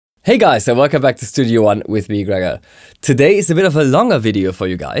Hey guys, and welcome back to Studio One with me, Gregor. Today is a bit of a longer video for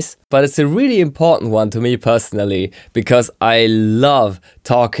you guys, but it's a really important one to me personally because I love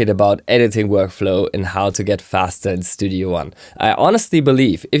talking about editing workflow and how to get faster in Studio One. I honestly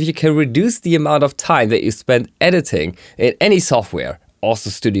believe if you can reduce the amount of time that you spend editing in any software,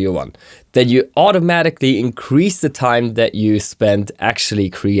 also Studio One, then you automatically increase the time that you spend actually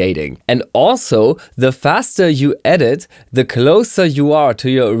creating. And also, the faster you edit, the closer you are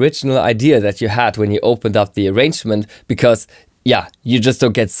to your original idea that you had when you opened up the arrangement, because you just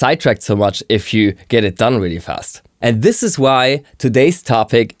don't get sidetracked so much if you get it done really fast. And this is why today's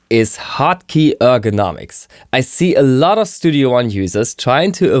topic is Hotkey Ergonomics. I see a lot of Studio One users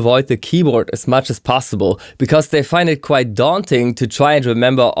trying to avoid the keyboard as much as possible because they find it quite daunting to try and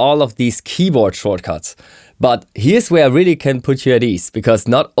remember all of these keyboard shortcuts. But here's where I really can put you at ease, because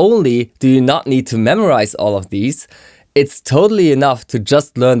not only do you not need to memorize all of these, it's totally enough to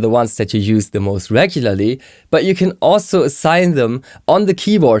just learn the ones that you use the most regularly, but you can also assign them on the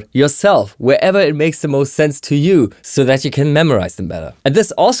keyboard yourself, wherever it makes the most sense to you, so that you can memorize them better. And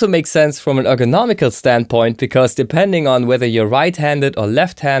this also makes sense from an ergonomical standpoint, because depending on whether you're right-handed or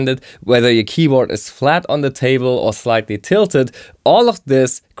left-handed, whether your keyboard is flat on the table or slightly tilted, all of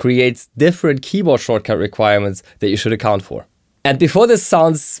this creates different keyboard shortcut requirements that you should account for. And before this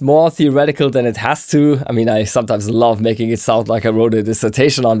sounds more theoretical than it has to, I mean, I sometimes love making it sound like I wrote a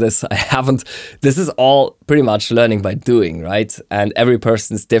dissertation on this. I haven't. This is all pretty much learning by doing, right? And every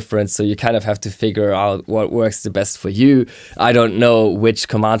person's different, so you kind of have to figure out what works the best for you. I don't know which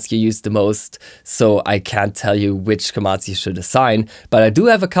commands you use the most, so I can't tell you which commands you should assign, but I do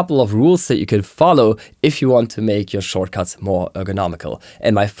have a couple of rules that you can follow if you want to make your shortcuts more ergonomical.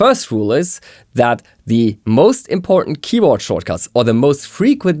 And my first rule is that the most important keyboard shortcuts, or the most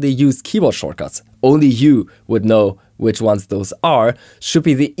frequently used keyboard shortcuts, only you would know which ones those are, should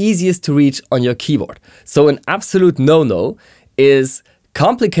be the easiest to reach on your keyboard. So an absolute no-no is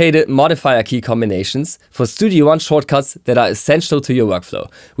complicated modifier key combinations for Studio One shortcuts that are essential to your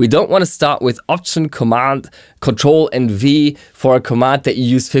workflow. We don't want to start with Option, Command, Control and V for a command that you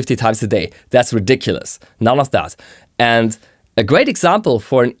use 50 times a day. That's ridiculous. None of that. And a great example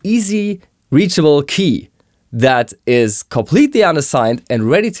for an easy reachable key that is completely unassigned and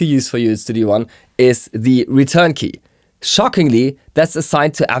ready to use for you in Studio One is the return key. Shockingly, that's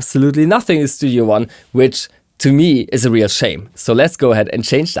assigned to absolutely nothing in Studio One, which to me is a real shame. So let's go ahead and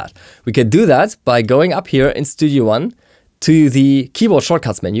change that. We can do that by going up here in Studio One to the keyboard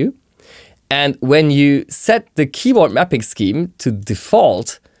shortcuts menu. And when you set the keyboard mapping scheme to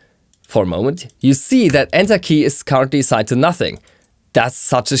default for a moment, you see that Enter key is currently assigned to nothing. That's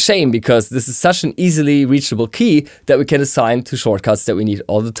such a shame, because this is such an easily reachable key that we can assign to shortcuts that we need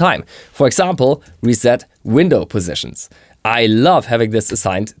all the time. For example, reset window positions. I love having this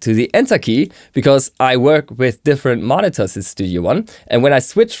assigned to the Enter key because I work with different monitors in Studio One. And when I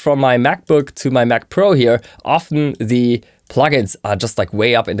switch from my MacBook to my Mac Pro here, often the plugins are just like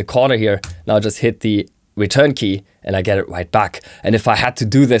way up in the corner here. Now I just hit the return key and I get it right back. And if I had to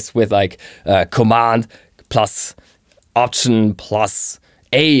do this with like Command plus Option plus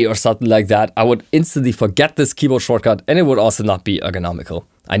A or something like that, I would instantly forget this keyboard shortcut, and it would also not be ergonomical.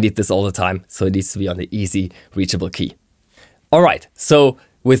 I need this all the time, so it needs to be on the easy reachable key. All right, so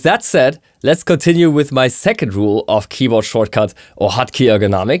with that said, let's continue with my second rule of keyboard shortcut or hotkey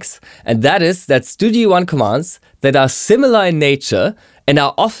ergonomics, and that is that Studio One commands that are similar in nature and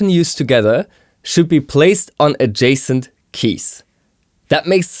are often used together should be placed on adjacent keys. That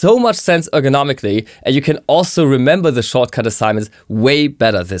makes so much sense ergonomically, and you can also remember the shortcut assignments way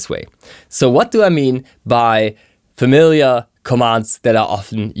better this way. So what do I mean by familiar commands that are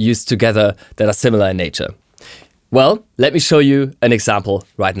often used together that are similar in nature? Well, let me show you an example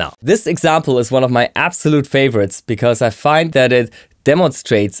right now. This example is one of my absolute favorites because I find that it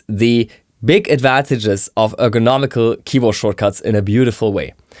demonstrates the big advantages of ergonomical keyboard shortcuts in a beautiful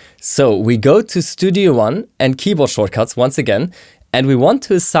way. So we go to Studio One and keyboard shortcuts once again, and we want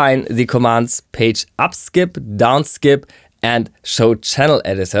to assign the commands page up skip, down skip, and show channel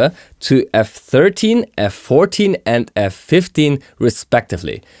editor to F13, F14, and F15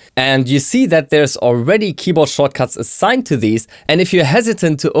 respectively. And you see that there's already keyboard shortcuts assigned to these, and if you're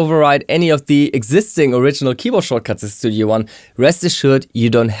hesitant to override any of the existing original keyboard shortcuts in Studio One, rest assured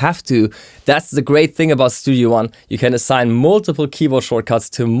you don't have to. That's the great thing about Studio One. You can assign multiple keyboard shortcuts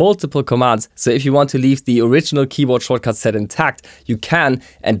to multiple commands, so if you want to leave the original keyboard shortcut set intact, you can,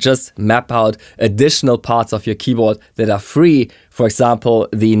 and just map out additional parts of your keyboard that are free, for example,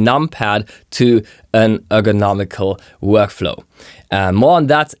 the numpad to an ergonomical workflow. More on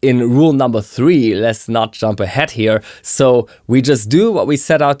that in rule number 3. Let's not jump ahead here. So we just do what we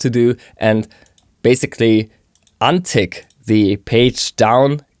set out to do and basically untick the page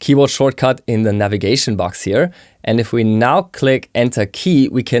down keyboard shortcut in the navigation box here. And if we now click Enter key,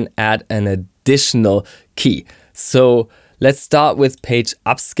 we can add an additional key. So let's start with page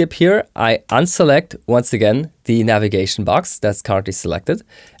up skip here. I unselect once again the navigation box that's currently selected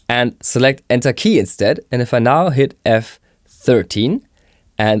and select Enter key instead. And if I now hit F13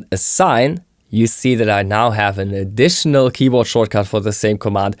 and assign, you see that I now have an additional keyboard shortcut for the same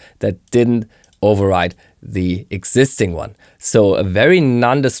command that didn't override the existing one. So a very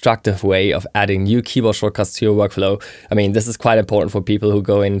non-destructive way of adding new keyboard shortcuts to your workflow. I mean, this is quite important for people who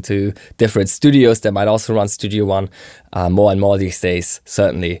go into different studios that might also run Studio One more and more these days,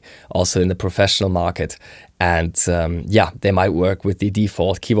 certainly also in the professional market. And yeah, they might work with the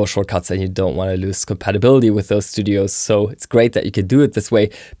default keyboard shortcuts and you don't want to lose compatibility with those studios. So it's great that you can do it this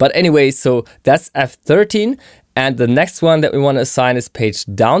way. But anyway, so that's F13. And the next one that we want to assign is page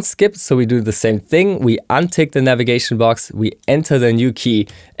down skip. So we do the same thing. We untick the navigation box. We enter the new key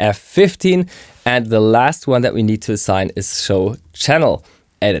F15. And the last one that we need to assign is show channel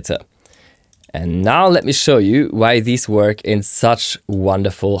editor. And now let me show you why these work in such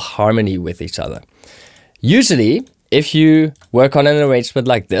wonderful harmony with each other. Usually, if you work on an arrangement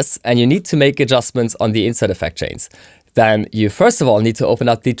like this and you need to make adjustments on the insert effect chains, then you first of all need to open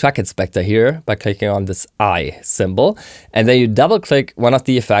up the track inspector here by clicking on this I symbol. And then you double click one of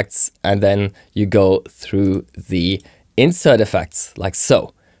the effects and then you go through the insert effects like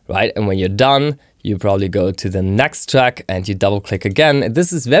so, right? And when you're done, you probably go to the next track and you double click again. And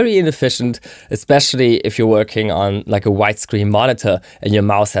this is very inefficient, especially if you're working on like a widescreen monitor and your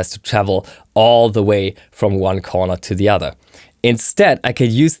mouse has to travel all the way from one corner to the other. Instead, I can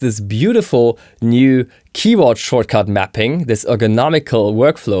use this beautiful new keyboard shortcut mapping, this ergonomical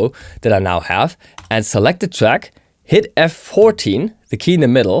workflow that I now have, and select the track, hit F14, the key in the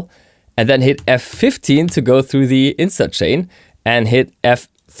middle, and then hit F15 to go through the insert chain, and hit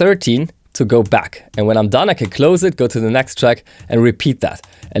F13 to go back. And when I'm done, I can close it, go to the next track, and repeat that.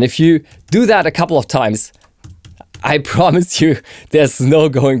 And if you do that a couple of times, I promise you, there's no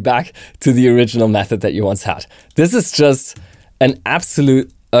going back to the original method that you once had. This is just an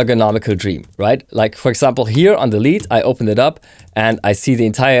absolute ergonomical dream, right? Like for example, here on delete, I opened it up and I see the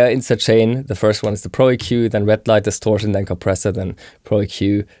entire insert chain. The first one is the Pro EQ, then red light distortion, then compressor, then Pro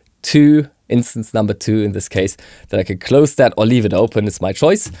EQ 2, instance number 2 in this case. Then I can close that or leave it open, it's my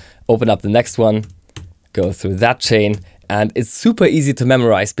choice. Open up the next one, go through that chain, and it's super easy to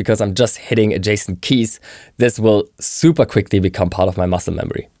memorize because I'm just hitting adjacent keys. This will super quickly become part of my muscle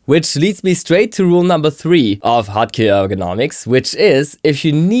memory. Which leads me straight to rule number 3 of Hotkey Ergonomics, which is if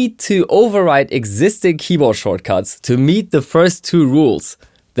you need to override existing keyboard shortcuts to meet the first 2 rules,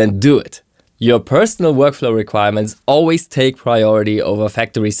 then do it. Your personal workflow requirements always take priority over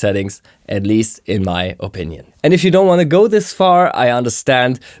factory settings, at least in my opinion. And if you don't want to go this far, I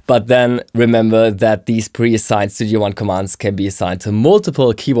understand, but then remember that these pre-assigned Studio One commands can be assigned to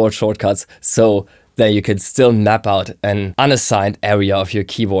multiple keyboard shortcuts, so then you can still map out an unassigned area of your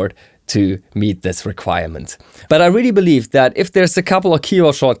keyboard to meet this requirement. But I really believe that if there's a couple of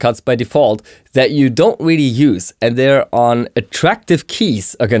keyboard shortcuts by default that you don't really use and they're on attractive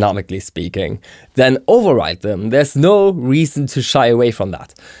keys, ergonomically speaking, then override them. There's no reason to shy away from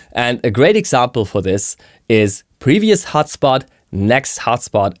that. And a great example for this is previous hotspot, next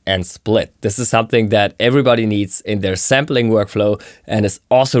hotspot, and split. This is something that everybody needs in their sampling workflow and is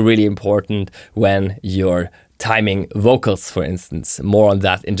also really important when you're timing vocals, for instance. More on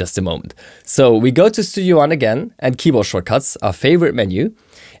that in just a moment. So we go to Studio One again and keyboard shortcuts, our favorite menu.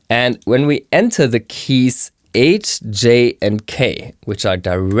 And when we enter the keys H, J, and K, which are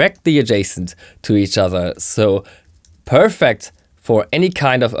directly adjacent to each other, so perfect for any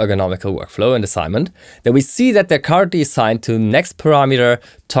kind of ergonomical workflow and assignment, then we see that they're currently assigned to next parameter,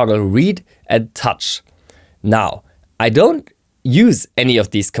 toggle read and touch. Now, I don't use any of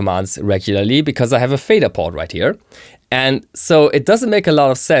these commands regularly because I have a fader port right here. And so it doesn't make a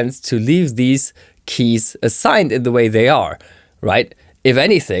lot of sense to leave these keys assigned in the way they are, right? If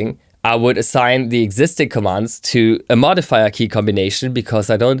anything, I would assign the existing commands to a modifier key combination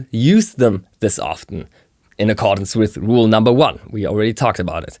because I don't use them this often. In accordance with rule number 1, we already talked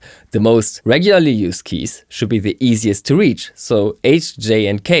about it. The most regularly used keys should be the easiest to reach. So H, J,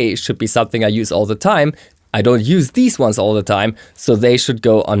 and K should be something I use all the time. I don't use these ones all the time, so they should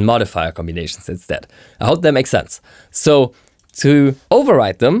go on modifier combinations instead. I hope that makes sense. So to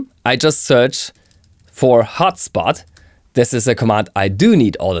override them, I just search for hotspot, This is a command I do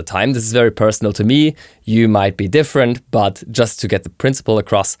need all the time. This is very personal to me. You might be different, but just to get the principle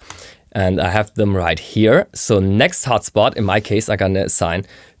across. And I have them right here. So next hotspot, in my case, I'm gonna assign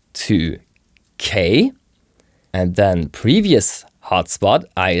to K. And then previous hotspot,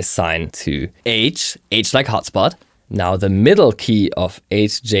 I assign to H like hotspot. Now the middle key of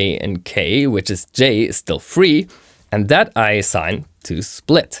H, J, and K, which is J, is still free. And that I assign to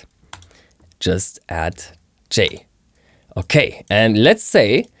split. Just add J. Okay, and let's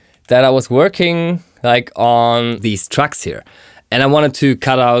say that I was working like on these tracks here. And I wanted to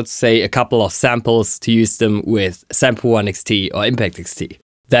cut out, say, a couple of samples to use them with Sample 1 XT or Impact XT.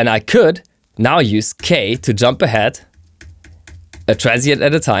 Then I could now use K to jump ahead, a transient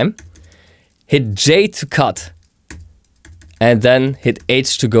at a time, hit J to cut, and then hit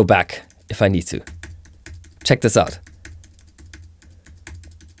H to go back if I need to. Check this out.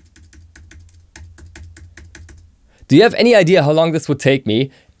 Do you have any idea how long this would take me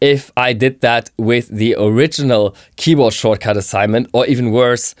if I did that with the original keyboard shortcut assignment, or even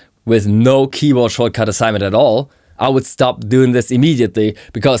worse, with no keyboard shortcut assignment at all? I would stop doing this immediately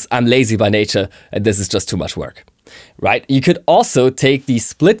because I'm lazy by nature and this is just too much work, right? You could also take the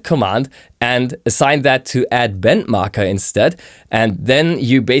split command and assign that to add bend marker instead. And then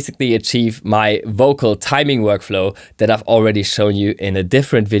you basically achieve my vocal timing workflow that I've already shown you in a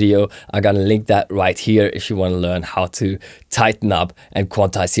different video. I'm gonna link that right here if you wanna learn how to tighten up and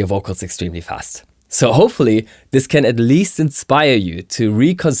quantize your vocals extremely fast. So hopefully this can at least inspire you to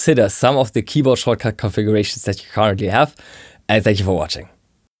reconsider some of the keyboard shortcut configurations that you currently have. And thank you for watching.